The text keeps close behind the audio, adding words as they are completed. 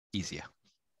easier.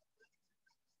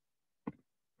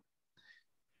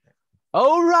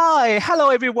 All right. Hello,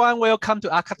 everyone. Welcome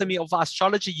to Academy of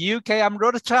Astrology UK. I'm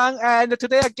Robyn Chang, and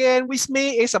today again with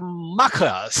me is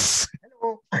Marcus.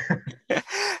 Hello.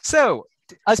 So,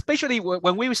 especially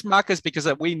when we with Marcus, because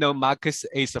we know Marcus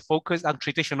is focused on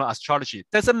traditional astrology,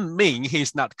 doesn't mean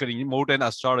he's not good in modern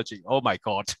astrology. Oh my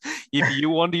God! If you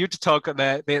want you to talk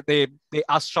the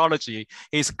astrology,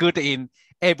 he's good in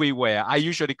everywhere. I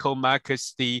usually call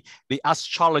Marcus the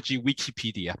astrology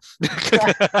Wikipedia.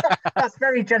 That's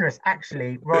very generous,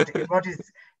 actually. Rod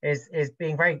is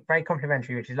being very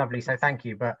complimentary, which is lovely. So thank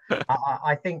you. But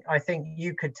I think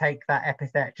you could take that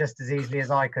epithet just as easily as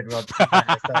I could, Rod.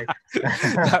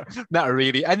 Not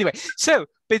really. Anyway, so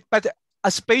but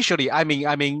especially, I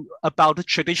mean about the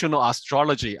traditional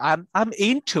astrology, I'm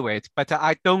into it, but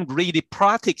I don't really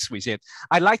practice with it.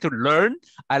 I like to learn,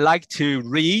 I like to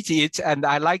read it, and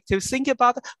I like to think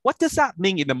about what does that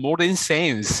mean in the modern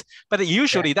sense. But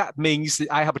usually that means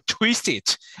I have twisted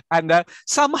it, and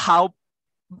somehow,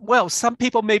 well, some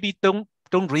people maybe don't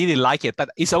really like it, but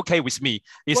it's okay with me.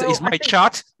 It's my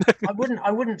chart.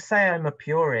 I wouldn't say I'm a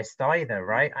purist either,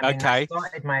 right? I mean, okay. I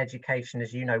started my education,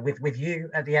 as you know, with you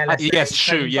at the LSE. Yes,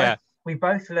 true, yeah. We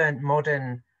both learned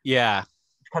modern,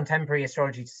 contemporary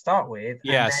astrology to start with.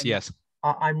 Yes, yes.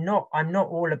 I'm not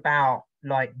all about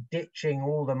like ditching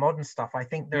all the modern stuff. I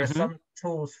think there are some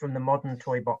tools from the modern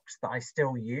toy box that I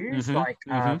still use, like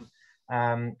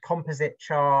composite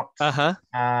charts,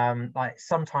 like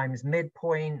sometimes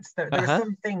midpoints. There are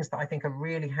some things that I think are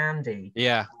really handy.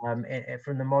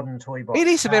 From the modern toy box. It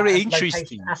is very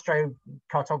interesting.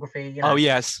 Astrocartography. Oh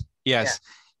yes.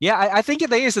 Yeah, I think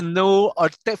there is no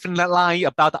definite line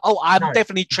about, I'm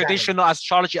definitely traditional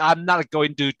astrology. I'm not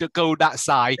going to go that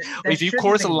side. If you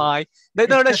cross a line,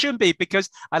 there shouldn't be, because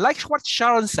I like what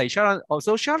Sharon says. Sharon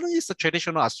is a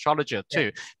traditional astrologer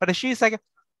too, but she's like,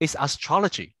 it's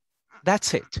astrology.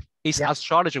 That's it. It's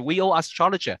astrology. We all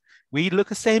astrologer. We look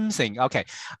the same thing. Okay,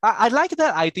 I like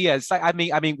that idea. It's like, I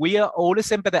mean, we are all the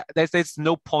same, but there's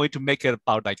no point to make it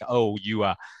about like, oh, you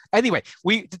are. Anyway,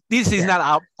 this is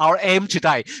not our aim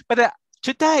today. But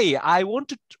today, I want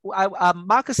to.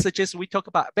 Marcus suggests we talk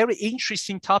about a very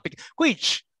interesting topic,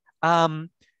 which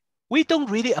we don't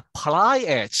really apply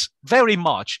it very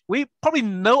much. We probably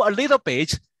know a little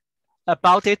bit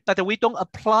about it, but we don't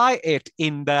apply it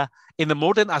in the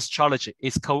modern astrology.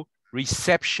 It's called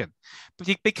reception,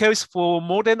 because for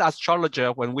modern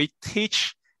astrologer, when we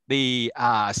teach the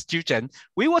student,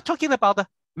 we were talking about the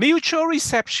mutual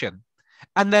reception,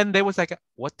 and then they was like,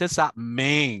 what does that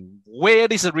mean? Where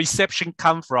does the reception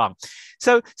come from?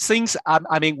 So since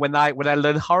I mean, when I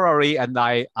learned horary and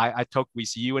I talk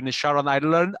with you and Sharon, I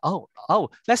learned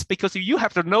that's because you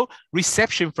have to know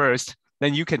reception first,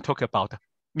 then you can talk about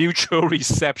mutual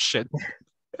reception.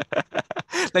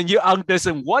 Then you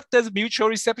understand what does mutual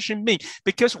reception mean.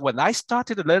 Because when I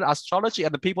started to learn astrology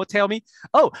and the people tell me,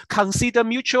 consider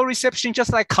mutual reception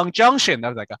just like conjunction, I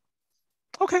was like,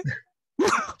 okay.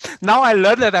 Now I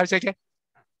learned that. I was like, okay,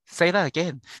 say that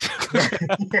again.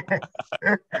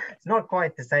 It's not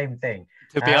quite the same thing.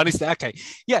 To be honest, okay.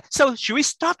 Yeah, so should we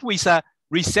start with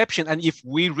reception? And if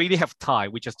we really have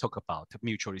time, we just talk about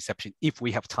mutual reception if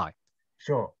we have time.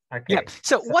 Sure. Okay. Yeah.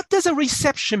 So what does a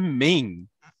reception mean?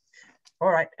 All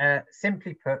right.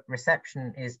 Simply put,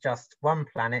 reception is just one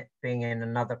planet being in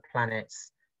another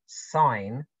planet's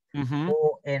sign,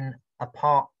 or in a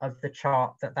part of the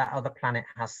chart that other planet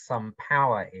has some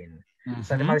power in.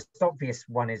 So the most obvious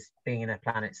one is being in a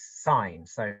planet's sign.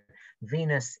 So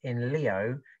Venus in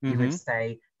Leo, you would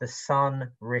say the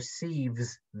sun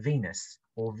receives Venus,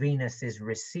 or Venus is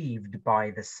received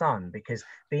by the sun, because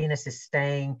Venus is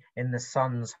staying in the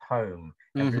sun's home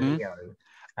of Leo.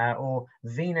 Or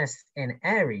Venus in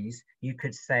Aries, you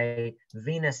could say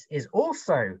Venus is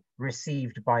also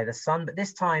received by the sun, but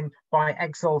this time by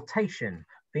exaltation.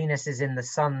 Venus is in the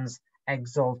sun's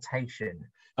exaltation.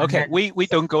 Okay, we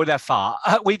don't go that far.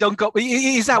 We don't go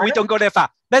that far.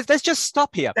 Let's just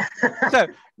stop here. So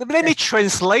let me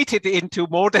translate it into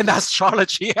modern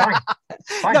astrology.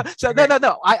 Fine.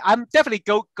 No. I'm definitely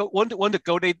want to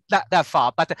go that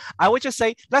far. But I would just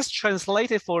say, let's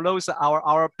translate it for those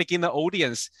our beginner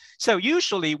audience. So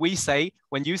usually we say,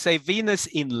 when you say Venus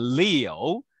in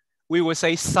Leo, we will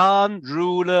say Sun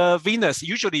ruler Venus.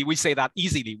 Usually we say that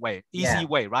easy way,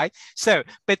 right? So,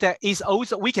 but is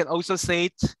also, we can also say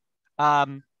it,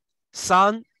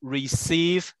 Sun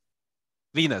receive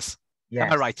Venus. Yes.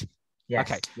 Am I right? Yes.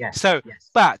 Okay. Yes. So, yes.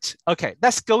 But okay,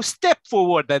 let's go step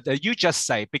forward that you just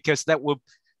say, because that will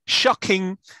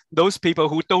shocking those people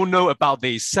who don't know about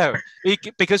this. So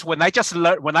because when I just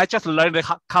learned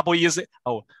a couple years,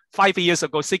 5 years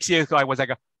ago, 6 years ago, I was like,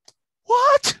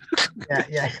 what?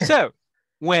 Yeah. So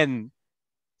when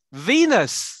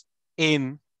Venus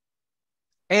in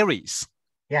Aries,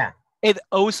 it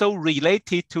also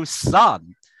related to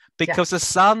Sun, because the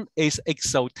Sun is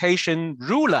exaltation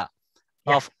ruler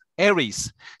of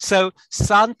Aries. So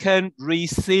Sun can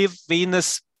receive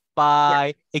Venus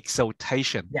by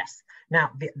exaltation. Yes. Now,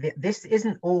 this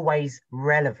isn't always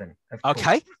relevant, of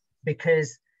course,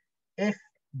 because if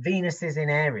Venus is in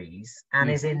Aries and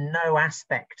is in no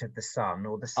aspect of the Sun,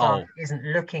 or the Sun isn't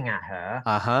looking at her,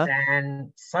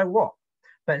 then so what?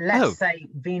 But let's say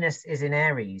Venus is in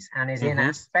Aries and is in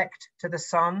aspect to the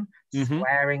Sun,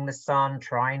 squaring the Sun,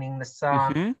 trining the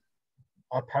Sun,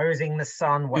 opposing the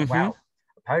Sun. Well,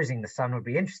 opposing the Sun would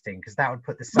be interesting, because that would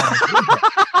put the Sun in Libra.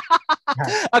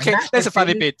 Okay, that's a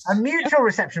funny bit. A mutual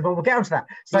reception, but we'll get onto that.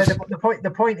 So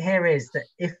the point here is that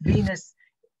if Venus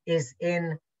is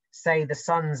in, say, the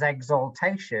Sun's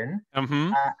exaltation,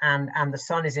 and the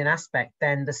Sun is in aspect,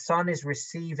 then the Sun is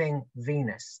receiving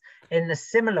Venus. In the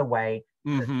similar way,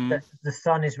 the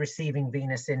Sun is receiving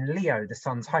Venus in Leo, the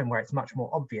Sun's home, where it's much more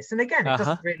obvious. And again, it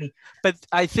doesn't really... But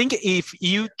I think if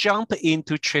you jump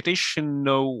into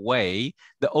traditional way,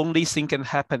 the only thing can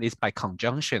happen is by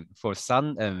conjunction for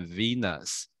Sun and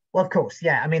Venus. Well, of course,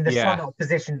 I mean, the Sun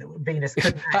opposition Venus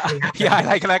couldn't actually happen. I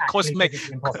like that cosmic.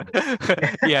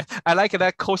 I like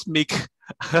that cosmic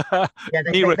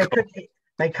miracle.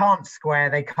 They can't square,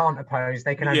 they can't oppose,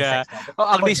 they can only sextile.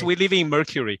 At least we live in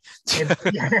Mercury.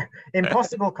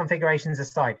 Impossible configurations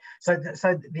aside. So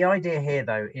the idea here,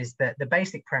 though, is that the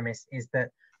basic premise is that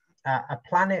a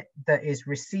planet that is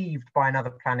received by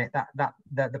another planet,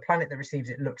 the planet that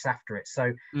receives it looks after it.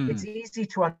 So it's easy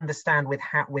to understand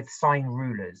with sign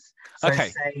rulers. So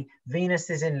say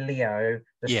Venus is in Leo,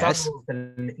 the Sun rules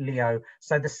the Leo,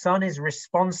 so the Sun is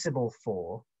responsible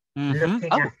for looking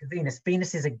after Venus.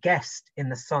 Venus is a guest in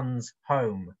the Sun's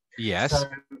home. Yes. So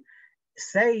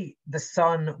say the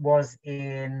Sun was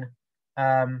in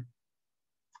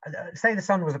say the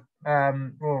Sun was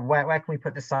where can we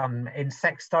put the Sun? In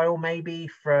sextile, maybe,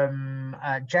 from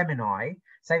Gemini.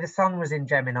 Say the Sun was in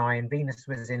Gemini and Venus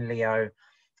was in Leo,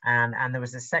 and there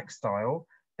was a sextile,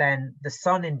 then the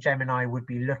Sun in Gemini would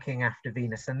be looking after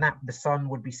Venus, and that the Sun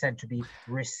would be said to be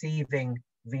receiving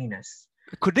Venus.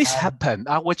 Could this happen?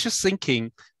 I was just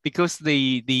thinking, because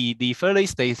the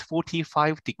furthest state is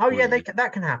 45 degrees. Oh yeah,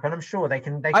 that can happen. I'm sure they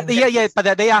can. But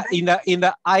they are in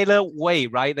the either way,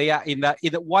 right? They are in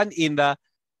the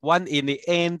one in the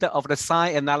end of the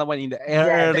sign, another one in the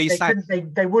early sign.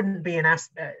 They wouldn't be an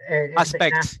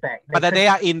aspect. But they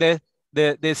are in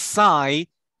the sign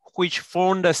which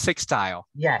form the sextile.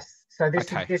 Yes. So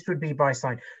this would be by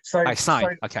sign. So by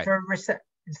sign.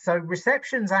 So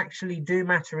receptions actually do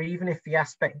matter, even if the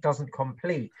aspect doesn't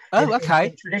complete. In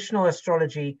traditional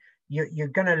astrology, you're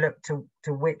going to look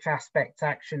to which aspects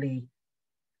actually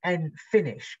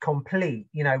finish, complete.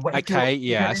 You know, if you're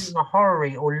doing a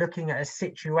horary or looking at a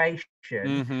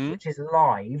situation which is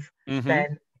live,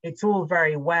 then it's all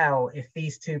very well if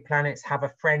these two planets have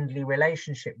a friendly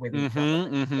relationship with each other.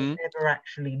 They never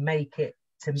actually make it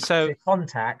to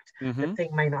contact. The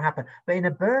thing may not happen. But in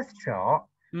a birth chart,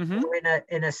 or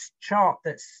in a chart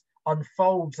that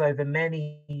unfolds over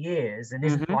many years and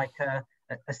isn't like a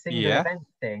single event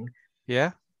thing,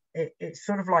 it's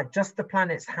sort of like just the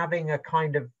planets having a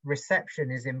kind of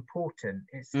reception is important.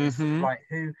 It's like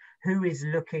who is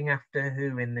looking after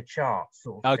who in the chart,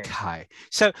 sort of thing.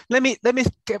 So let me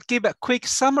give a quick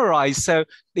summarize. So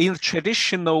in a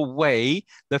traditional way,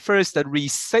 the first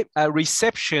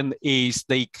reception is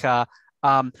like a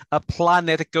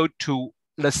planet go to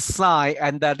the sign,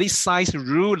 and this sign's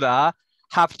ruler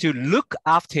have to look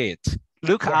after it,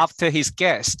 after his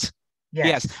guest.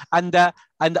 Yes.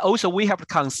 And also we have to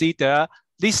consider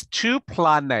these two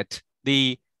planets,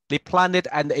 the planet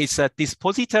and its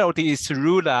dispositor or its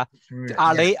ruler,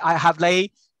 have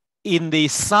they in the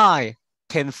sign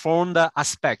can form the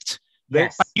aspect.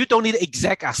 Yes. But you don't need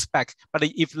exact aspect, but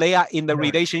if they are in the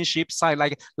relationship side,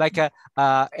 like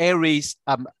Aries,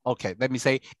 let me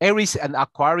say Aries and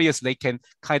Aquarius, they can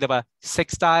kind of a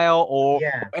sextile, or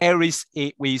Aries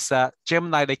with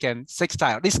Gemini, they can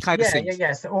sextile. This kind of thing.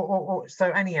 So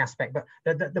any aspect, but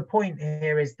the point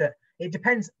here is that it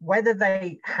depends whether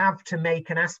they have to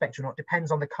make an aspect or not. Depends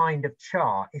on the kind of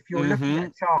chart. If you're looking at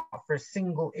a chart for a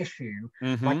single issue,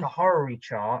 like a horary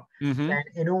chart, then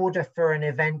in order for an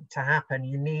event to happen,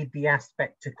 you need the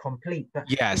aspect to complete. But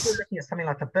if you're looking at something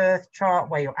like a birth chart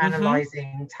where you're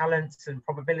analyzing talents and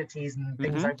probabilities and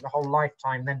things over the whole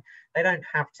lifetime, then they don't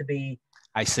have to be.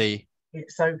 I see.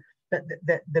 So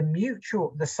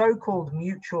the so-called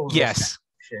mutual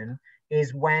reception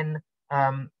is when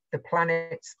the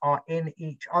planets are in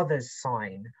each other's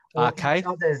sign, or each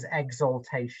other's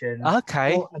exaltation, or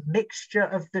a mixture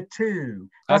of the two.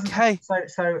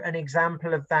 So an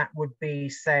example of that would be,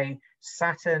 say,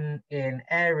 Saturn in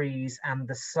Aries and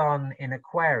the Sun in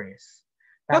Aquarius.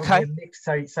 That would be a mix.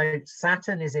 So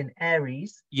Saturn is in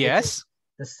Aries. Yes.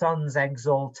 The Sun's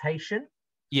exaltation.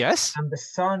 Yes. And the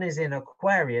Sun is in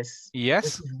Aquarius.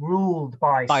 Yes. Which is ruled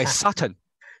by Saturn.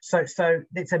 So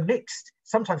it's a mixed,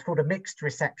 sometimes called a mixed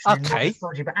reception in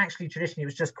astrology, but actually traditionally it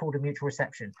was just called a mutual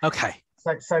reception.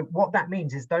 So what that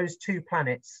means is those two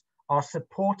planets are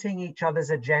supporting each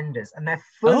other's agendas, and they're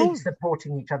fully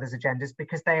supporting each other's agendas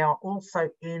because they are also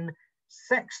in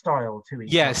sextile to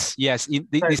each other. Yes, in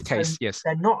this case, yes.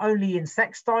 They're not only in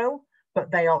sextile,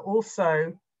 but they are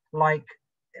also like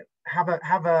have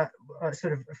a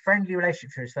sort of friendly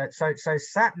relationship. So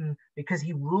Saturn, because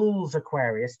he rules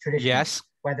Aquarius traditionally,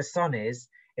 where the Sun is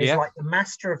like the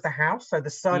master of the house. So the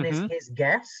Sun is his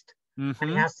guest, and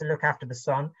he has to look after the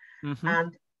Sun.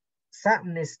 And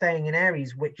Saturn is staying in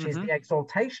Aries, which is the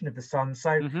exaltation of the Sun.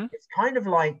 So it's kind of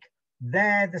like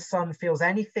there the Sun feels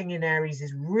anything in Aries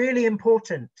is really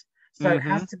important. So it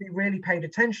has to be really paid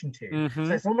attention to.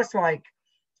 So it's almost like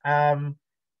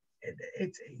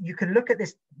you can look at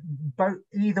this both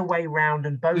either way round,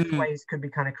 and both ways could be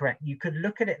kind of correct. You could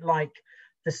look at it like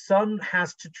the Sun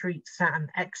has to treat Saturn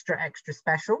extra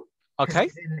special.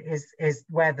 Is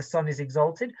where the Sun is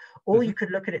exalted. Or you could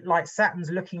look at it like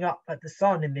Saturn's looking up at the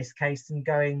Sun in this case and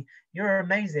going, "You're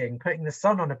amazing," putting the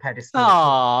Sun on a pedestal.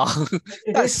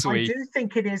 That's sweet. I do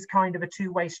think it is kind of a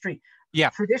two-way street. Yeah.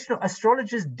 Traditional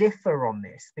astrologers differ on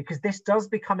this because this does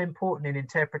become important in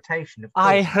interpretation. Of course.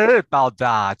 I heard about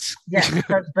that. Yeah.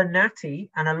 So Bernadette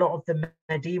and a lot of the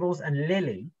medievals and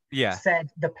Lilly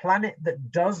said the planet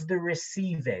that does the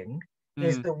receiving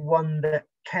is the one that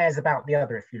cares about the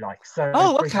other, if you like. So,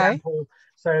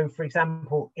 for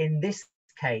example, in this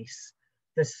case,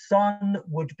 the Sun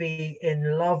would be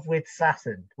in love with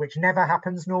Saturn, which never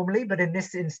happens normally, but in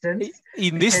this instance,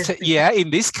 in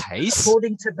this case,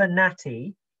 according to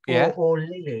Bernadette or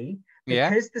Lilly,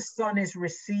 because the Sun is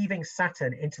receiving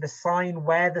Saturn into the sign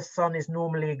where the Sun is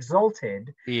normally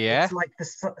exalted, it's like the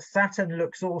Saturn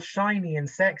looks all shiny and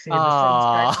sexy, and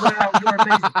the Sun's going, "Wow, you're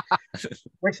amazing,"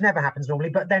 which never happens normally.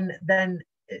 But then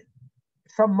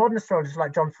some modern astrologers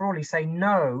like John Frawley say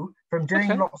no, from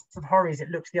doing lots of horries, it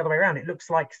looks the other way around. It looks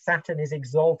like Saturn is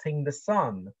exalting the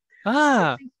Sun.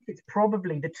 I think it's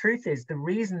probably, the truth is, the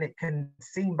reason it can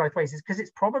seem both ways is because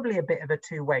it's probably a bit of a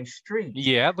two-way street.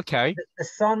 The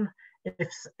Sun, if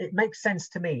it makes sense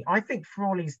to me. I think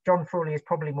John Frawley is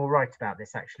probably more right about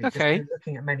this, actually. Just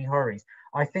looking at many horries,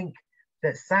 I think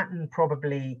that Saturn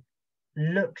probably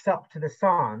looks up to the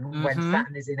Sun when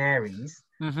Saturn is in Aries,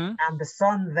 and the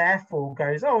Sun therefore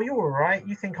goes, "Oh, you're all right.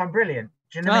 You think I'm brilliant."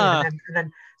 Do you know what I mean? And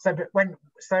then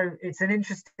so it's an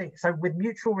interesting. So with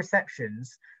mutual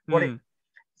receptions,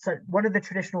 so one of the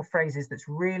traditional phrases that's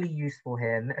really useful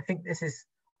here, and I think this is,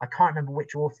 I can't remember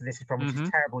which author this is from, which is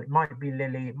terrible. It might be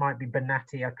Lilly, it might be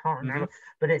Bernadette, I can't remember,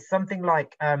 but it's something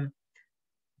like that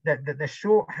the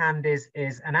shorthand is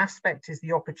an aspect is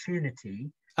the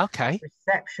opportunity.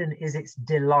 Reception is its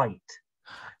delight.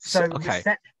 So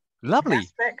lovely.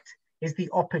 Aspect is the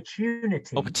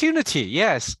opportunity.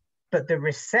 Yes. But the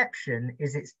reception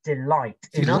is its delight.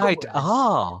 In other words,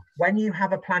 when you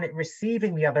have a planet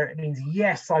receiving the other, it means,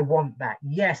 yes, I want that.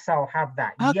 Yes, I'll have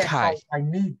that. Yes, I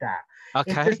need that.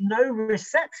 If there's no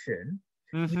reception,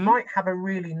 you might have a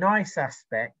really nice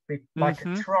aspect, like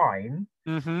a trine,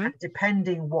 and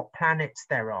depending what planets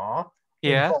there are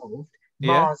involved,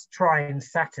 Mars trine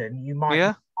Saturn, you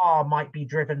might might be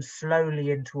driven slowly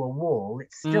into a wall.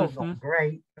 It's still not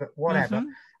great, but whatever.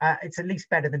 It's at least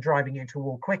better than driving into a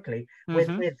wall quickly.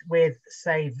 With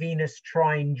say Venus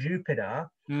trine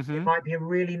Jupiter, it might be a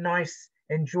really nice,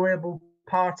 enjoyable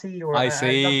party or a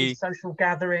lovely social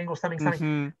gathering or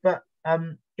something. But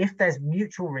if there's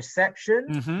mutual reception,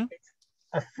 it's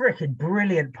a freaking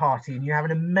brilliant party, and you have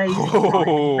an amazing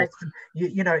time.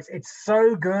 You know, it's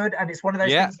so good, and it's one of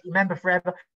those things you remember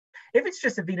forever. If it's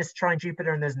just a Venus trine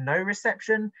Jupiter and there's no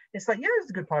reception, it's like, it's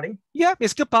a good party. Yeah,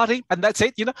 it's a good party, and that's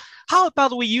it. You know, how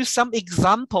about we use some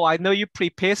example? I know you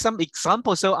prepare some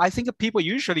example, so I think people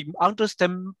usually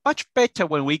understand much better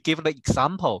when we give the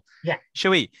example. Yeah. Should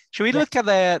we look at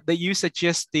the you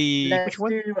suggest the Let's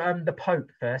do the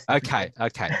Pope first. Okay.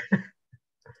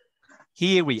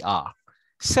 Here we are.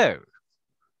 So.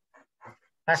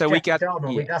 That's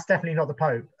that's definitely not the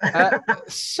Pope.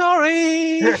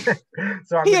 Sorry.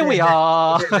 Here we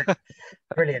are.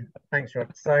 Brilliant. Thanks,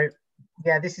 Rob. So,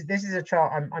 yeah, this is a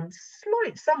chart I'm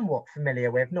somewhat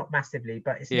familiar with, not massively,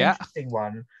 but it's an interesting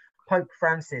one. Pope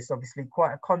Francis, obviously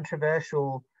quite a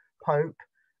controversial pope,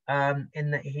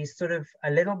 in that he's sort of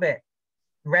a little bit,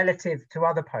 relative to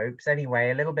other popes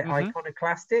anyway, a little bit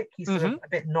iconoclastic. He's sort of a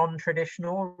bit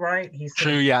non-traditional, right? He's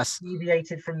sort of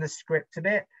deviated from the script a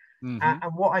bit.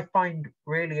 And what I find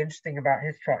really interesting about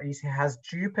his chart is he has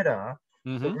Jupiter,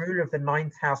 the ruler of the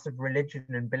ninth house of religion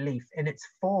and belief, in its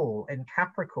fall in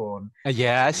Capricorn.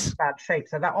 Yes. In bad shape.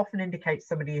 So that often indicates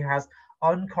somebody who has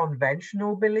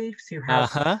unconventional beliefs, who has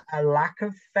a lack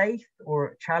of faith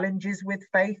or challenges with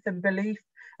faith and belief.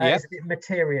 It's a bit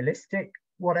materialistic,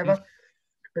 whatever.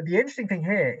 But the interesting thing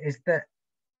here is that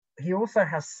he also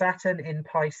has Saturn in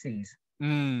Pisces.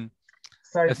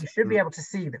 So you should be able to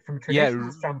see that from a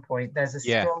traditional standpoint, there's a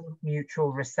strong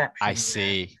mutual reception. I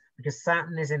see. Because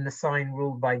Saturn is in the sign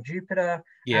ruled by Jupiter,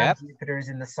 and Jupiter is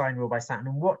in the sign ruled by Saturn.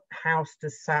 And what house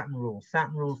does Saturn rule?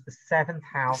 Saturn rules the seventh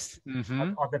house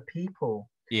of other people,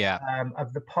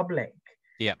 of the public.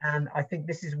 And I think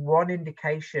this is one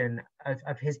indication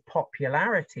of his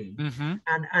popularity.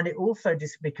 And it also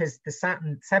just because the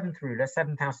Saturn, seventh ruler,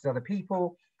 seventh house is other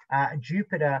people,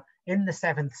 Jupiter in the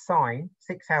seventh sign,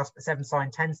 sixth house, but seventh sign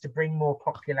tends to bring more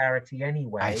popularity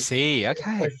anyway. I see.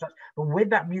 Okay. But with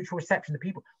that mutual reception, the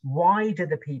people, why do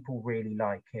the people really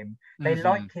like him? They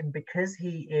like him because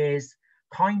he is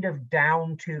kind of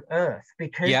down to earth,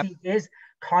 because he is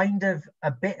kind of a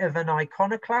bit of an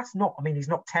iconoclast. Not, I mean, he's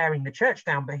not tearing the church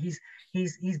down, but he's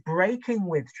breaking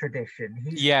with tradition.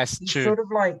 He's true. Sort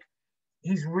of like,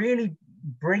 he's really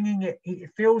bringing it. It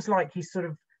feels like he's sort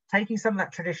of taking some of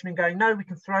that tradition and going, no, we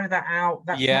can throw that out.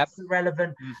 That's not so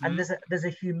relevant. And there's a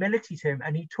humility to him,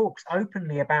 and he talks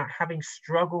openly about having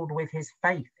struggled with his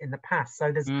faith in the past.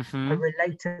 So there's a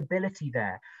relatability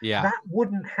there. That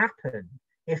wouldn't happen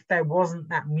if there wasn't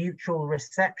that mutual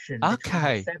reception between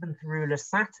the seventh ruler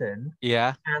Saturn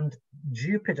and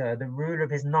Jupiter, the ruler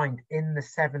of his ninth, in the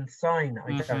seventh sign.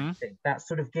 I don't think that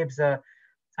sort of gives a.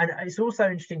 And it's also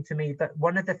interesting to me that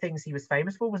one of the things he was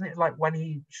famous for, wasn't it, like when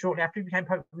he, shortly after he became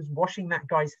pope, was washing that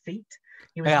guy's feet.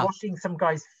 He was washing some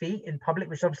guy's feet in public,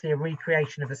 which is obviously a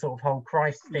recreation of the sort of whole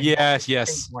Christ thing.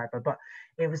 Yes. Whatever. But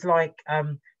it was like,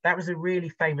 that was a really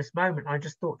famous moment. I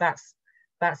just thought that's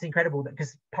incredible,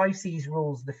 because Pisces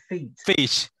rules the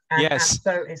feet. And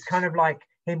so it's kind of like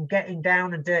him getting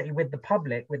down and dirty with the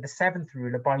public, with the seventh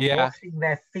ruler, by washing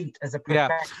their feet as a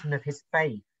perfection of his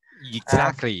faith.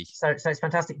 Exactly. So it's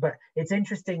fantastic. But it's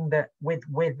interesting that with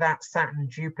that Saturn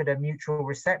Jupiter mutual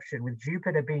reception, with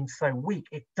Jupiter being so weak,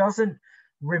 it doesn't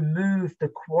remove the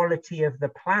quality of the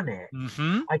planet.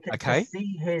 I can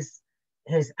see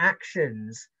his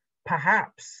actions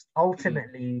perhaps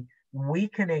ultimately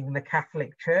weakening the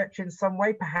Catholic Church in some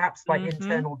way, perhaps by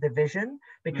internal division,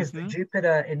 because the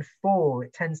Jupiter in fall,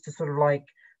 it tends to sort of like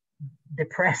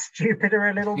depress Jupiter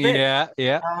a little bit.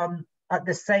 At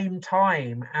the same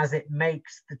time as it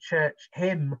makes the church,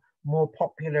 him, more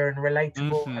popular and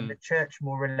relatable, and the church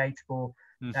more relatable,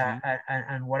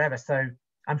 and whatever. So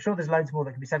I'm sure there's loads more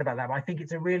that can be said about that, but I think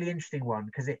it's a really interesting one,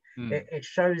 because it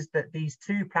shows that these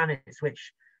two planets,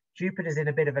 which Jupiter's in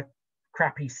a bit of a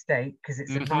crappy state because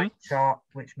it's a night chart,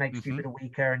 which makes Jupiter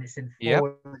weaker, and it's in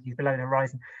fall, he's below the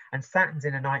horizon, and Saturn's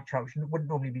in a night chart, which wouldn't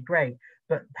normally be great,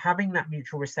 but having that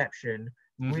mutual reception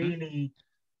really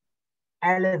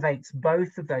elevates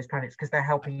both of those planets because they're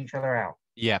helping each other out.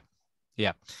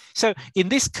 So in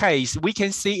this case, we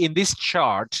can see in this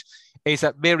chart is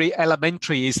a very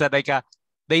elementary, is that like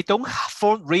they don't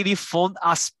really form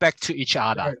aspect to each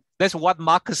other. That's what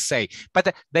Marcus say,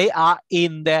 but they are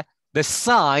in the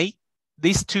sign,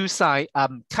 these two signs,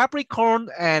 Capricorn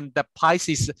and the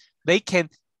Pisces, they can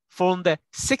form the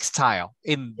sextile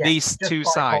in these two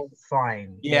signs.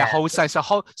 Whole sign.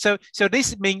 So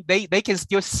this means they can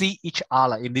still see each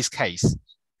other in this case.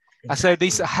 So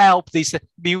this help this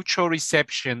mutual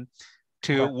reception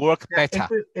to work better.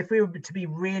 If we were to be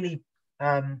really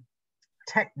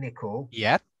technical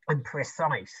and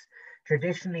precise,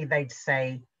 traditionally they'd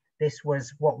say this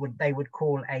was what they would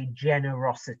call a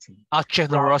generosity. A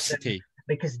generosity.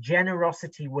 Because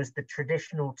generosity was the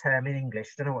traditional term in English.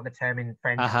 I don't know what the term in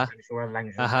French or other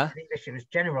languages is. In English, it was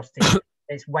generosity.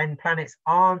 It's when planets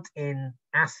aren't in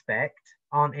aspect,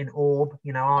 aren't in orb,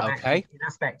 aren't actually in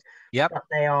aspect, but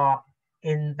they are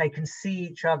in, they can see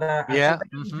each other. And so they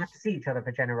don't have to see each other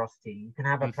for generosity. You can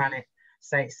have a planet,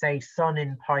 say Sun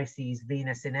in Pisces,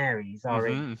 Venus in Aries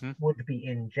would be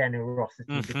in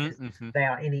generosity because they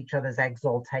are in each other's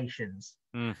exaltations.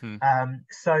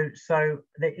 So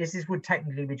this would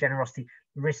technically be generosity.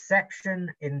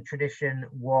 Reception in tradition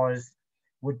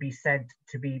would be said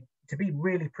to to be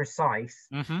really precise,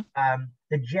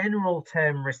 the general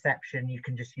term reception you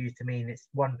can just use to mean it's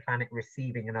one planet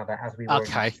receiving another, as we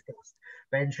already discussed.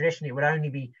 But in tradition, it would only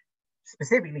be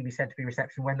specifically be said to be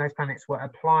reception when those planets were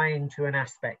applying to an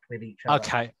aspect with each other.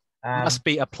 Okay. Must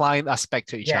be applying aspect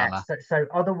to each other. So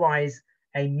otherwise,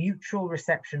 a mutual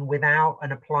reception without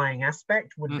an applying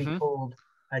aspect would be called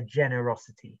a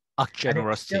generosity. A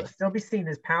generosity. And still be seen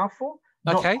as powerful,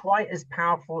 not quite as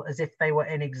powerful as if they were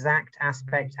in exact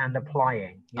aspect and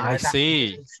applying. You know, I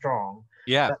see. Strong.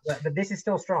 Yeah. But this is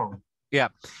still strong. Yeah,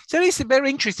 so it's very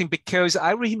interesting because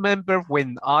I remember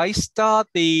when I start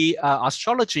the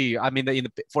astrology, I mean,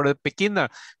 for the beginner,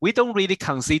 we don't really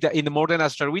consider, in the modern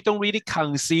astrology, we don't really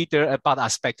consider about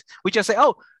aspect. We just say,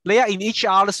 oh, they are in each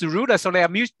other's ruler, so they are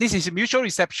this is mutual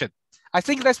reception. I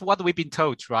think that's what we've been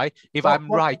told, right? If I'm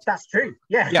right. That's true,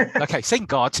 yeah. Yeah, okay, thank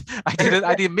God.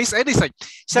 I didn't miss anything.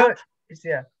 So, no,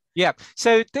 yeah. Yeah,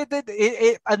 so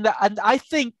and I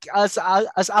think as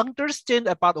understand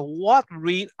about what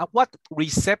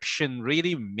reception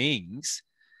really means,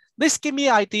 this give me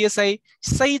idea. Say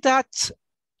that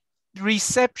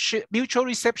reception, mutual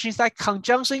reception is like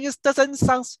conjunction. It doesn't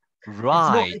sound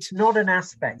right. It's not an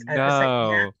aspect.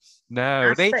 No.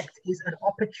 Aspect is an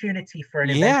opportunity for an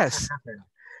event to happen.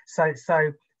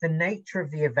 So the nature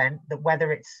of the event, that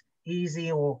whether it's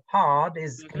easy or hard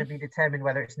is going to be determined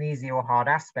whether it's an easy or hard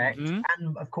aspect,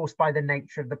 and of course by the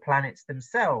nature of the planets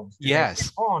themselves. Do they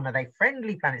get on? Are they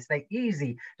friendly planets? Are they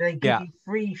easy? Do they give you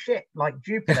free shit like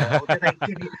Jupiter? Or do they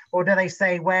give you, or do they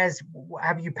say,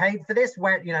 have you paid for this?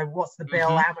 Where, you know, what's the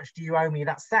bill? How much do you owe me?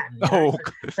 That's Saturn. You know?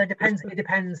 So it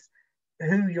depends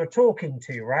who you're talking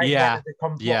to, right?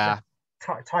 What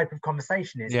the type of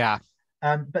conversation is.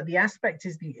 But the aspect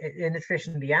is in the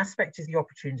tradition, the aspect is the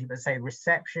opportunity, but say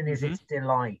reception is its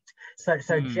delight.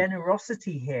 So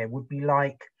generosity here would be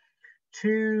like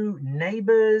two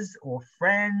neighbors or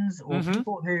friends or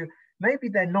people who maybe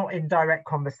they're not in direct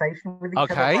conversation with each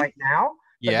other right now,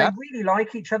 but they really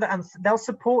like each other and they'll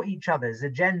support each other's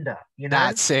agenda, you know?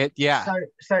 That's it, yeah.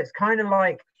 So it's kind of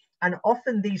like, and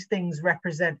often these things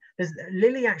represent,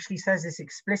 Lilly actually says this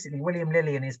explicitly, William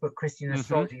Lilly in his book, Christeen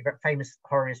Astrology, famous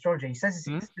horary astrology, he says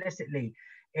this explicitly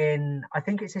in, I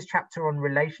think it's his chapter on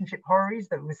relationship horary,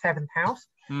 that was 7th house,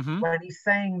 when he's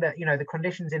saying that, you know, the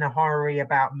conditions in a horary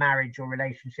about marriage or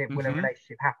relationship, will a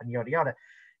relationship happen, yada, yada.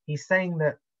 He's saying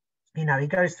that, you know, he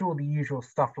goes through all the usual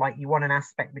stuff, like you want an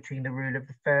aspect between the ruler of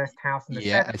the 1st house and the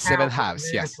 7th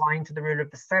house, applying to the ruler of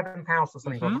the 7th house or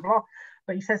something, blah, blah, blah.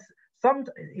 But he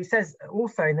says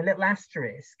also in the little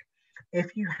asterisk,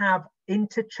 if you have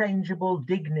interchangeable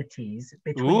dignities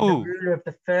between the ruler of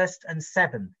the 1st and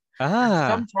 7th,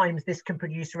 and sometimes this can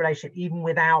produce a relationship even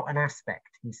without an aspect,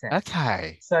 he says.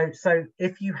 Okay. So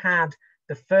if you had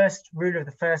the ruler of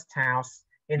the 1st house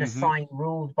in a sign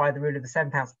ruled by the ruler of the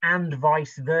 7th house and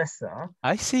vice versa,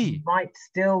 I see, you might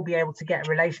still be able to get a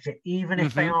relationship even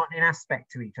if they aren't in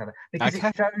aspect to each other, because it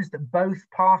shows that both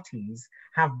parties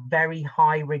have very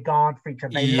high regard for each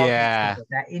other. They love each other.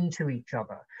 They're into each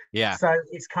other. Yeah. So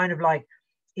it's kind of like,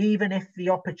 even if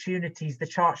the opportunities, the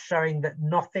chart's showing that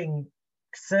nothing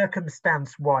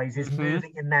circumstance-wise is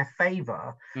moving in their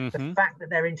favor, the fact that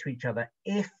they're into each other,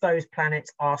 if those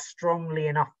planets are strongly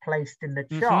enough placed in the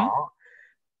chart,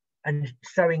 and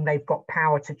showing they've got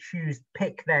power to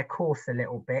pick their course a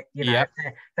little bit, you know,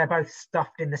 if they're both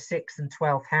stuffed in the 6th and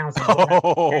 12th houses,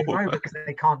 because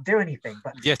they can't do anything.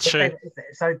 But true.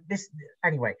 So this,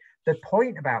 anyway, the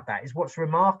point about that is, what's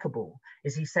remarkable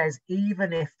is he says,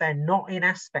 even if they're not in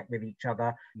aspect with each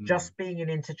other, just being in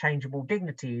interchangeable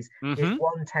dignities is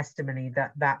one testimony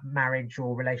that that marriage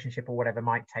or relationship or whatever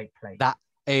might take place. That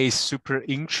is super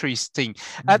interesting.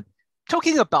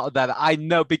 Talking about that, I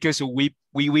know, because we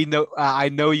know, I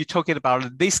know you're talking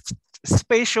about this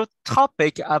special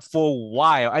topic for a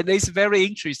while, and it's very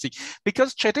interesting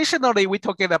because traditionally we're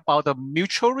talking about the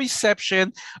mutual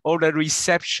reception or the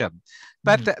reception,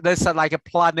 but there's like a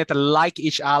planet like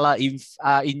each other in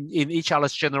each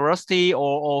other's generosity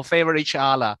or favor each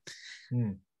other.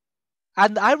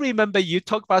 And I remember you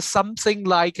talk about something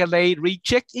like they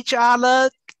reject each other.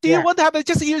 Do you want to have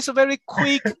just use a very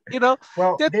quick, you know?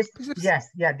 Well,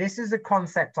 this is a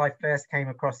concept I first came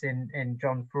across in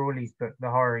John Frawley's book, The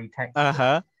Horary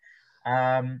Text,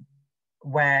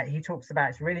 where he talks about,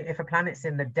 it's really, if a planet's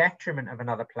in the detriment of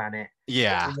another planet, in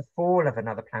the fall of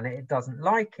another planet, it doesn't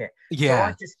like it. So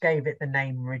I just gave it the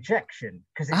name rejection,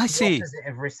 because it's the opposite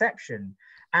of reception.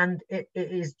 And it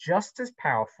is just as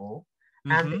powerful.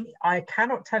 And I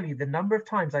cannot tell you the number of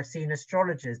times I've seen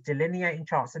astrologers delineating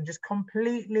charts and just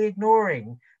completely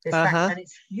ignoring this fact. And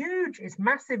it's huge, it's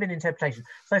massive in interpretation.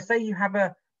 So say you have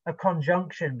a a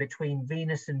conjunction between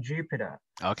Venus and Jupiter,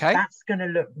 okay, that's going to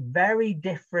look very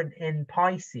different in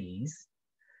Pisces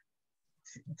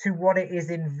to what it is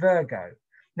in Virgo.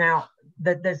 Now,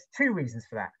 there's two reasons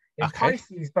for that. In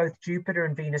Pisces, both Jupiter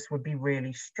and Venus would be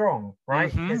really strong,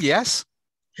 right? Yes.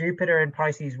 Jupiter in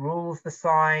Pisces rules the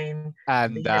sign,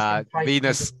 and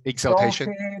Venus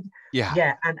exaltation.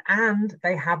 Yeah, and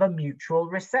they have a mutual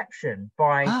reception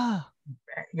by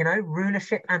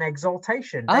rulership and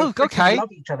exaltation. They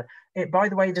love each other. By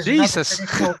the way,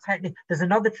 there's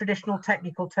another traditional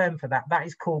technical term for that. That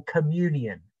is called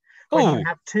communion. When you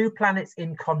have two planets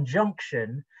in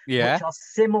conjunction, which are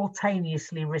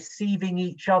simultaneously receiving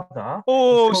each other.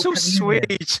 Oh, so communion.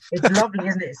 Sweet. It's lovely,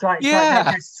 isn't it? It's like,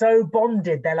 they're so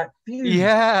bonded. They're like fused.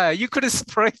 Yeah, you could have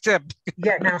sprayed them.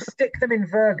 Yeah, now stick them in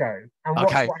Virgo and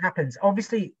watch what happens.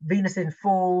 Obviously, Venus in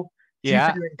full,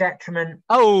 Jupiter in detriment.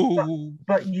 Oh.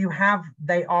 But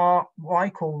they are what I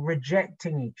call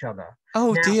rejecting each other.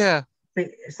 Oh, now, dear.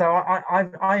 So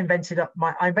I invented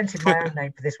my own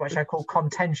name for this, which I call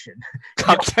contention.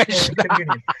 Contention.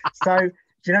 So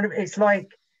do you know? It's like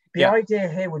the idea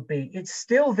here would be it's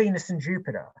still Venus and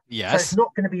Jupiter. Yes. So it's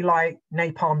not going to be like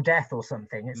napalm death or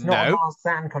something. It's not a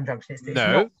Mars-Saturn conjunction. It's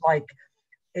not like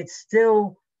it's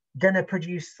still going to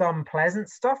produce some pleasant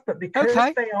stuff, but because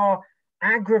they are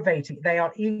aggravating, they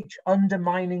are each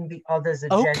undermining the other's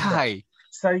agenda. Okay.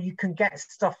 So you can get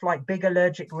stuff like big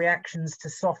allergic reactions to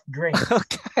soft drinks.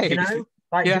 Okay. You know,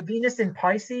 like the Venus in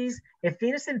Pisces. If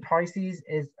Venus in Pisces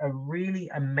is a really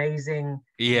amazing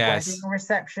wedding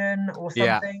reception or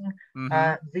something,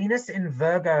 Venus in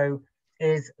Virgo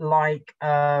is like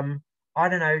I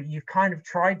don't know, you've kind of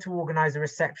tried to organize a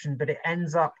reception, but it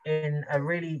ends up in a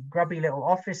really grubby little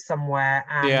office somewhere.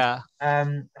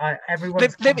 And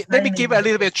everyone's let me give a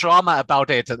little bit of drama about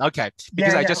it. Okay.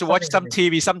 Because I just watched some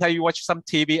TV. Sometimes you watch some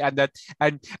TV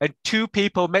and two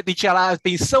people met each other,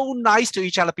 being so nice to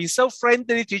each other, being so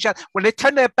friendly to each other. When they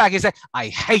turn their back, they say, I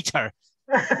hate her.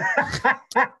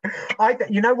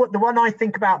 You know what? The one I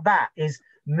think about that is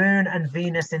Moon and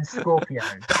Venus in Scorpio.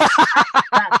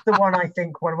 That's the one I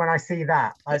think when I see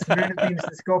that. It's Moon and Venus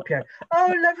in Scorpio.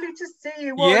 Oh, lovely to see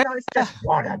you. What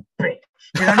a bitch.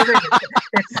 You know what I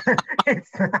mean?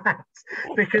 It's that.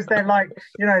 Because they're like,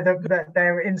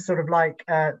 they're in sort of like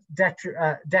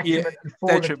detriment and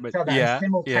fall of each other and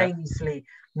simultaneously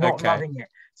not loving it.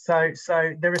 So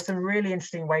there are some really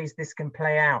interesting ways this can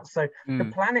play out. So the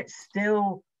planet's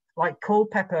still, like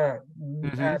Culpeper,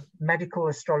 medical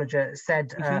astrologer,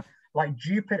 said, like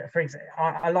Jupiter, for example,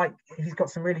 I like, he's got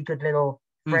some really good little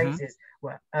phrases.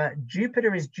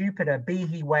 Jupiter is Jupiter, be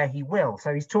he where he will.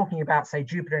 So he's talking about, say,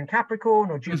 Jupiter in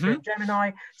Capricorn or Jupiter in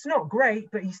Gemini. It's not great,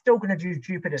 but he's still going to do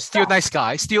Jupiter still stuff. Nice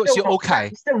guy, still okay.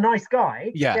 He's still nice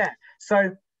guy. Yeah.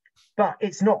 So, but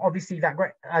it's not obviously that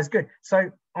great as good.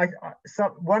 So so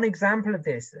one example of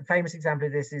this, a famous example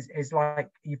of this is like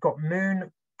you've got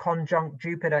Moon conjunct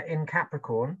Jupiter in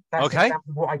Capricorn. That's an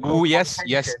example of what I call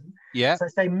So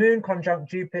say Moon conjunct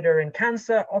Jupiter in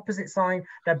Cancer, opposite sign.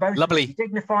 They're both lovely,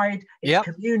 dignified. It's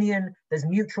communion. There's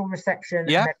mutual reception. And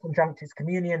they're conjunct is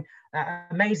communion.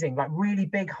 Amazing, like really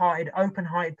big-hearted,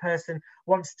 open-hearted person,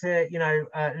 wants to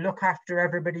look after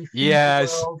everybody. The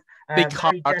world, big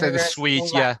heart and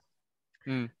sweet.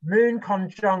 Moon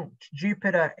conjunct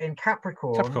Jupiter in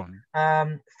Capricorn.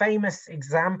 Famous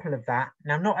example of that.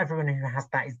 Now, not everyone who has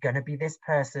that is going to be this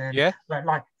person. But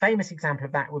like famous example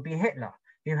of that would be Hitler,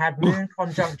 who had Moon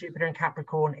conjunct Jupiter in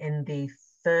Capricorn in the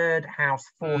third house,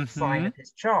 fourth sign of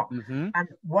his chart. And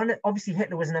obviously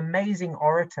Hitler was an amazing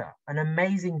orator, an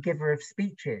amazing giver of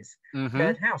speeches.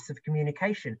 Third house of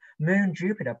communication. Moon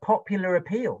Jupiter, popular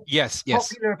appeal.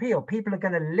 Popular appeal. People are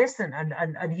going to listen,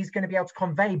 and he's going to be able to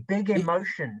convey big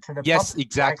emotion to the public.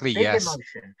 Exactly. Big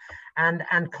emotion,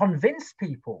 and convince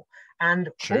people. And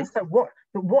also,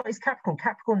 what is Capricorn?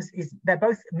 Capricorn is they're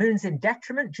both Moon's in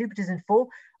detriment, Jupiter's in full.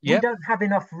 We don't have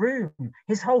enough room.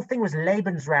 His whole thing was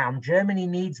Lebensraum. Germany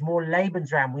needs more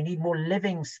Lebensraum. We need more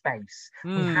living space.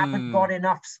 We haven't got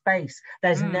enough space.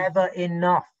 There's never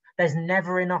enough. There's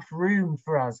never enough room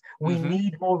for us. We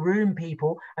need more room,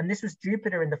 people. And this was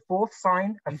Jupiter in the fourth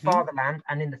sign of fatherland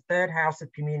and in the third house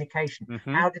of communication.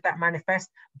 How did that manifest?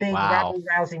 Big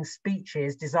rabble-rousing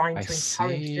speeches designed to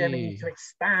encourage Germany to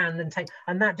expand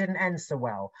and that didn't end so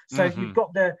well. So you've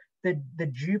got the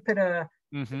Jupiter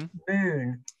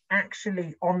Moon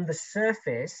actually on the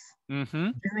surface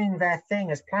doing their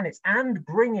thing as planets and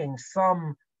bringing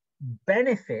some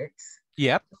benefits.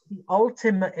 The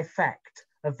ultimate effect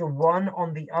of the one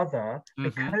on the other,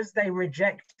 because they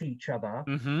reject each other,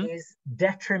 is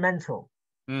detrimental.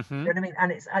 You know what I mean?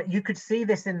 And it's you could see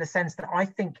this in the sense that I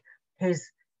think his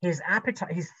his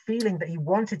appetite, his feeling that he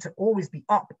wanted to always be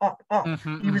up.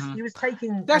 He was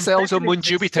taking. That's also Moon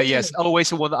Jupiter. Yes,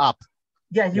 always want up.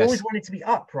 Yeah, he always wanted to be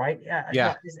up, right?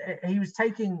 Yeah. He was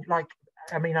taking, like,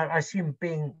 I mean, I assume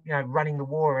being, running the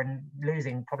war and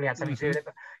losing probably had something to do with it,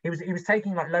 but he was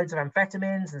taking like loads of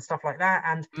amphetamines and stuff like that,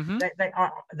 and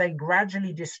they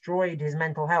gradually destroyed his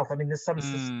mental health. I mean, there's some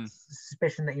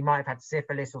suspicion that he might have had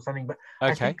syphilis or something, but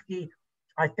I think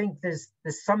there's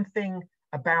something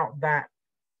about that.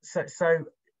 So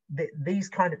these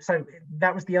kind of, so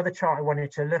that was the other chart I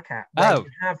wanted to look at, where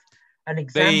you have an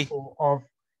example of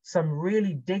some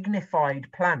really dignified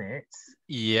planets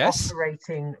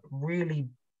operating really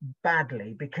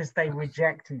badly because they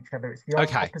reject each other. It's the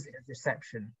opposite of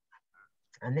reception.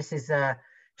 And this is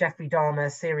Jeffrey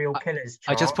Dahmer serial killers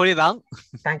chart. I just put it down.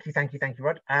 Thank you,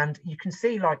 Rod. And you can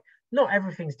see, like, not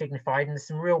everything's dignified, and there's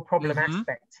some real problem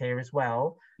aspects here as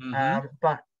well.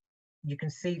 But you can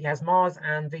see he has Mars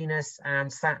and Venus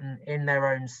and Saturn in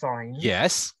their own signs.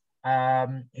 Yes.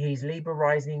 He's Libra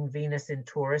rising, Venus in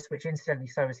Taurus, which incidentally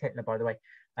so is Hitler, by the way.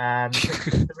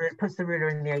 Puts the ruler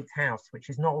in the 8th house,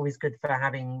 which is not always good for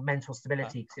having mental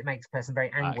stability because it makes a person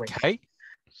very anguished.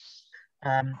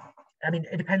 I mean,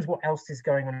 it depends what else is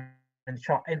going on in the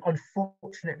chart. And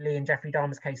unfortunately, in Jeffrey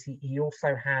Dahmer's case, he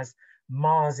also has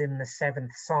Mars in the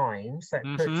 7th sign, so it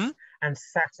puts, and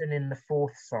Saturn in the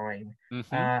 4th sign,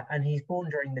 and he's born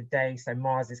during the day, so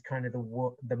Mars is kind of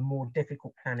the more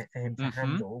difficult planet for him to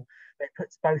handle, but it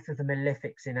puts both of the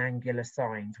malefics in angular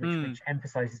signs, which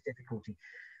emphasizes difficulty.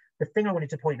 The thing I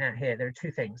wanted to point out here, there are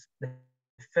two things. The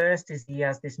first is he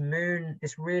has this moon,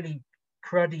 this really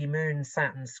cruddy moon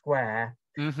Saturn square.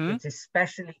 It's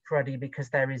especially cruddy because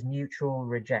there is mutual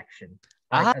rejection,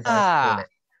 right, as I call it.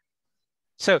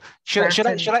 So should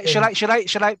I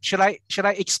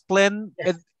explain?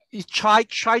 Yes. Try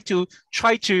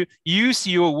to use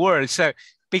your words. So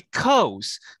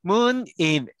because Moon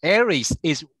in Aries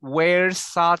is where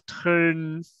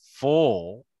Saturn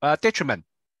fall, detriment.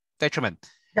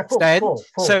 Yeah, fall.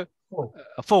 So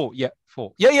fall.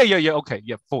 Okay,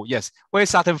 fall. Yes, where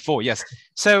Saturn fall. Yes.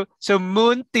 So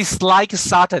Moon dislikes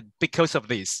Saturn because of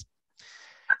this,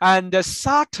 and the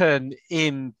Saturn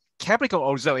in Capricorn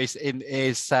also is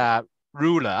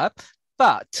ruler,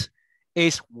 but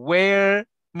is where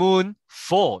Moon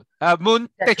fall. Moon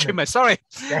detriment. Sorry,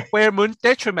 where Moon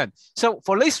detriment. So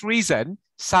for this reason,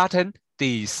 Saturn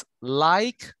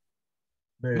dislike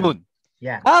Moon.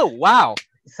 Yeah. Oh wow.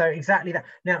 So exactly that.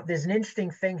 Now there's an interesting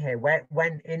thing here where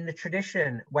when in the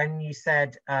tradition, when you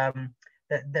said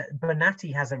that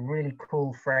Bernadette has a really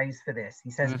cool phrase for this.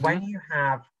 He says when you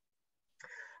have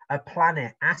a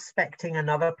planet aspecting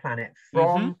another planet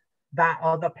from that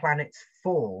other planet's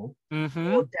fall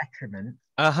or detriment,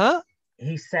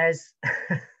 he says,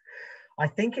 I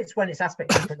think it's when it's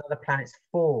aspecting to another planet's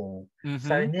fall.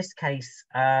 So in this case,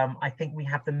 I think we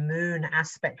have the moon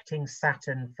aspecting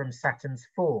Saturn from Saturn's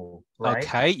fall, right?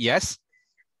 Okay, yes.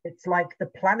 It's like the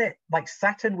planet, like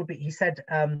Saturn would be, he said,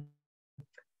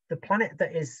 the planet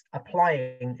that is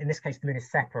applying, in this case, the moon is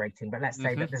separating, but let's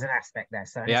say that there's an aspect there.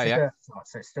 So it's a birth chart,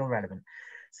 so it's still relevant.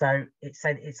 So it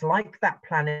said it's like that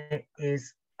planet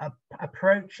is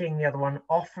approaching the other one,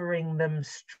 offering them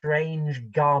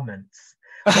strange garments.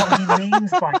 What he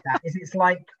means by that is it's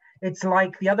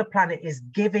like the other planet is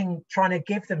trying to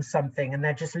give them something, and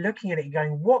they're just looking at it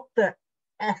going, what the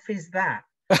F is that?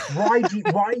 Why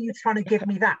are you trying to give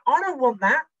me that? I don't want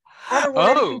that. I don't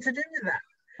want anything to do with that.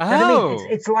 You know what I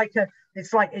mean?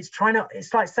 It's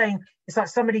like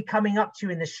somebody coming up to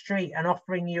you in the street and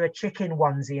offering you a chicken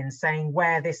onesie and saying,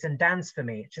 wear this and dance for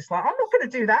me. It's just like, I'm not going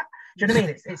to do that. Do you know what I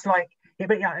mean? It's like,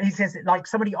 he says, like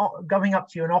somebody going up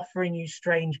to you and offering you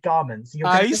strange garments.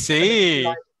 I see.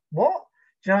 Like, what?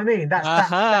 Do you know what I mean? That's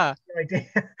the idea.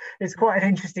 It's quite an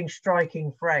interesting,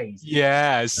 striking phrase.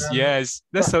 Yes.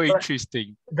 That's so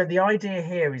interesting. But the idea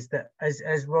here is that,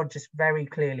 as Rod just very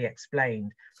clearly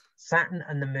explained, Saturn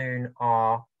and the moon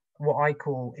are what I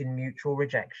call in mutual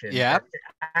rejection. Yeah.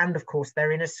 And of course,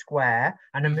 they're in a square,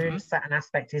 and a moon-Saturn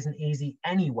aspect isn't easy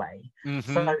anyway.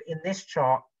 So in this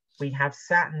chart, we have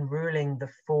Saturn ruling the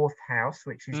 4th house,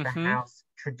 which is the house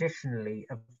traditionally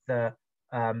of the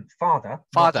father.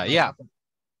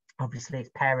 Obviously, it's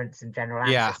parents and general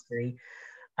ancestry.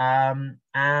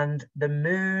 And the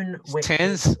moon, which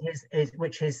is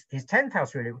his 10th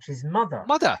house ruler, which is mother.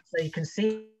 So you can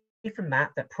see from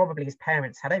that probably his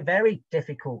parents had a very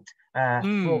difficult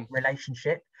fraught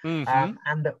relationship, and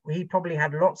that he probably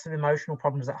had lots of emotional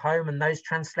problems at home, and those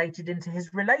translated into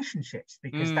his relationships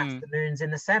because that's the moon's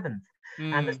in the 7th,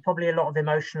 and there's probably a lot of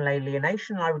emotional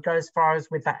alienation. I would go as far as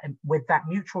with that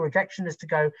mutual rejection as to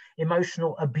go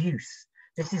emotional abuse.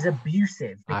 This is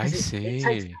abusive because it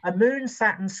takes a Moon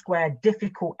Saturn square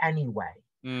difficult anyway.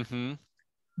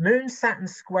 Moon Saturn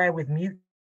square with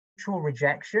mutual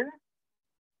rejection,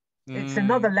 it's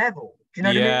another level. Do you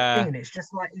know what I mean? It's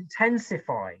just like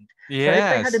intensified. So if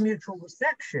they had a mutual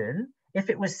reception, if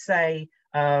it was, say,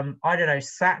 I don't know,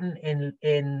 Saturn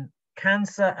in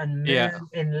Cancer and Moon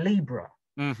in Libra,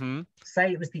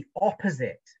 say it was the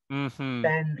opposite,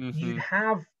 then you'd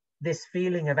have this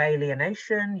feeling of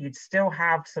alienation. You'd still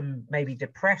have some maybe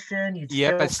depression. You'd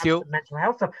still have some mental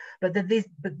health stuff. But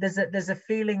there's a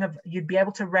feeling of you'd be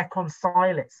able to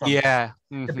reconcile it somehow.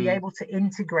 To be able to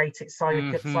integrate it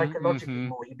psychologically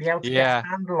more. You'd be able to get a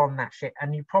handle on that shit.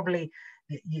 And you probably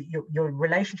your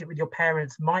relationship with your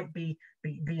parents might be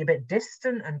a bit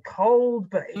distant and cold,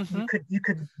 but you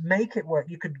could make it work.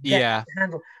 You could get a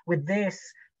handle. With this,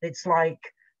 it's like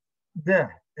the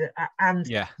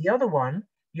other one.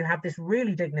 You have this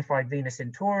really dignified Venus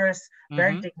in Taurus,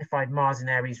 very dignified Mars in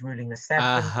Aries ruling the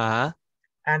 7th.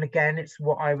 And again, it's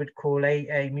what I would call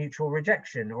a mutual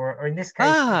rejection, or in this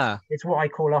case, it's what I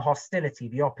call a hostility,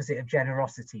 the opposite of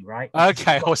generosity, right?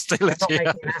 Okay, hostility. It's not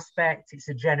making an aspect, it's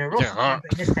a generosity,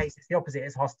 but in this case, it's the opposite,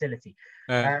 it's hostility.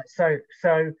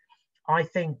 So I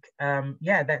think,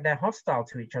 they're hostile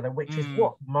to each other, which is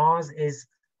what Mars is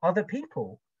other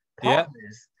people,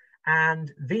 partners.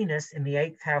 And Venus in the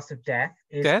 8th house of death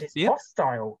is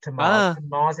hostile to Mars, and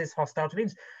Mars is hostile to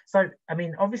Venus. So, I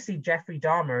mean, obviously, Jeffrey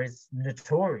Dahmer is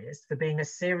notorious for being a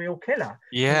serial killer.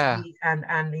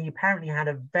 And he apparently had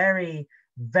a very,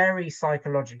 very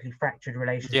psychologically fractured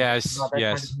relationship with another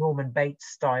kind of Norman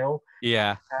Bates style.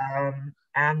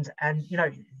 And you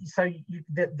know, so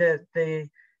the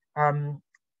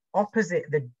opposite,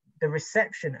 the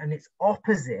reception and its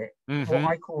opposite, what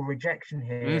I call rejection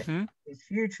here, is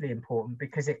hugely important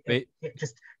because it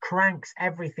just cranks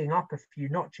everything up a few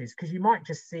notches. Because you might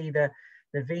just see the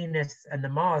Venus and the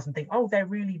Mars and think, oh, they're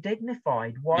really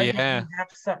dignified. Why did you have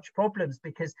such problems?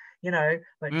 Because, you know,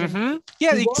 like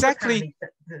exactly.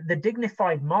 The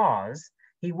dignified Mars,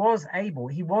 he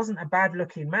wasn't a bad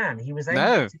looking man. He was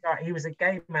able to go, he was a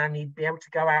gay man. He'd be able to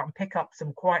go out and pick up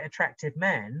some quite attractive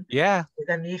men. But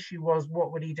then the issue was,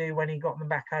 what would he do when he got them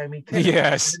back home? He'd kill them. You know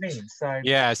what I mean? So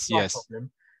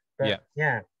problem. But,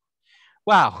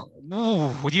 Wow.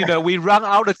 Ooh, you know, we run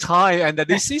out of time, and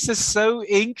this is so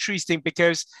interesting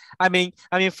because I mean,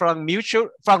 from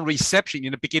reception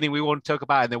in the beginning we won't talk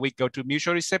about, and then we go to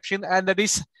mutual reception, and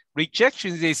this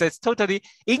rejection is a totally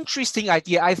interesting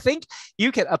idea. I think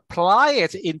you can apply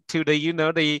it into the, you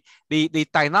know, the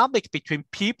dynamic between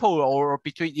people or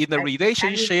between in a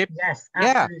relationship.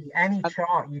 Absolutely. Any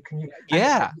chart you can use.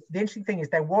 The interesting thing is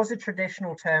there was a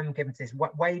traditional term given to this.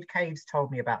 What Wade Caves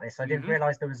told me about this. I didn't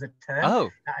realize there was a term.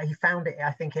 He found it,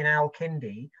 I think, in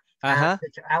Al-Kindi.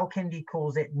 Al-Kindi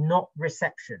calls it not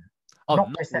reception.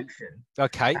 Not reception.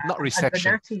 Okay, not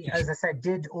reception. And Bernadette, as I said,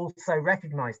 did also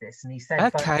recognize this, and he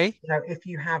said, but, you know, if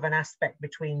you have an aspect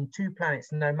between two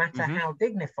planets, no matter how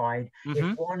dignified,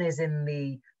 if one is in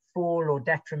the fall or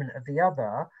detriment of the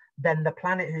other, then the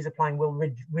planet who's applying will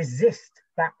resist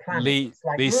that planet. It's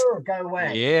like, go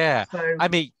away. So,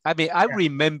 I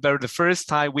remember the first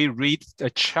time we read a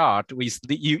chart with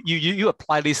you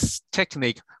apply this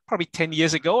technique probably 10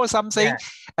 years ago or something,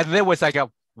 and there was like a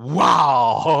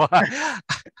wow.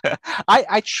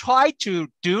 I try to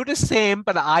do the same,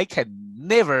 but I can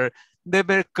never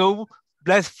go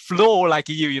that flow like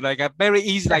you like a very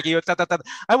easy like you.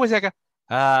 I was like,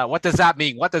 what does that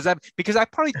mean? What does that mean? Because I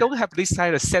probably don't have this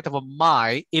kind of set of a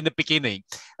mind in the beginning,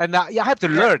 and I have to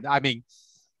learn. I mean,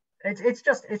 it's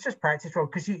just practice,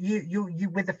 Rob, because you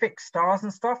with the fixed stars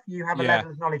and stuff, you have a level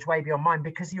of knowledge way beyond mine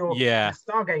because you're a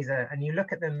stargazer and you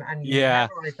look at them and you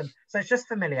memorize them. So it's just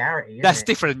familiarity. That's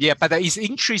different, but it's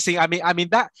interesting. I mean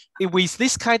that with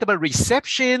this kind of a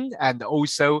reception and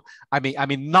also I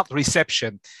mean not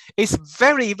reception, it's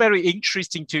very, very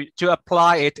interesting to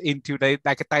apply it into the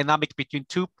like a dynamic between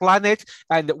two planets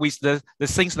and with the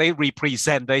things they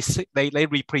represent, they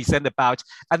represent about,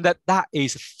 and that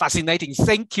is fascinating.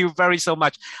 Thank you very so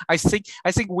much. I think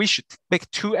we should make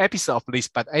 2 episodes of this,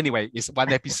 but anyway, it's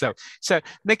 1 episode. So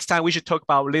next time we should talk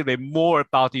about a little bit more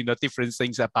about, you know, different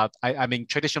things about. I mean,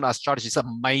 traditional astrology is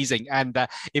amazing, and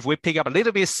if we pick up a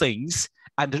little bit of things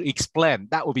and explain,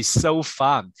 that would be so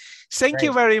fun. Thank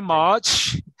you very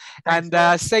much. Thanks,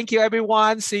 and thank you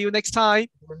everyone. See you next time.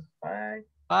 Bye.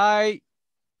 Bye.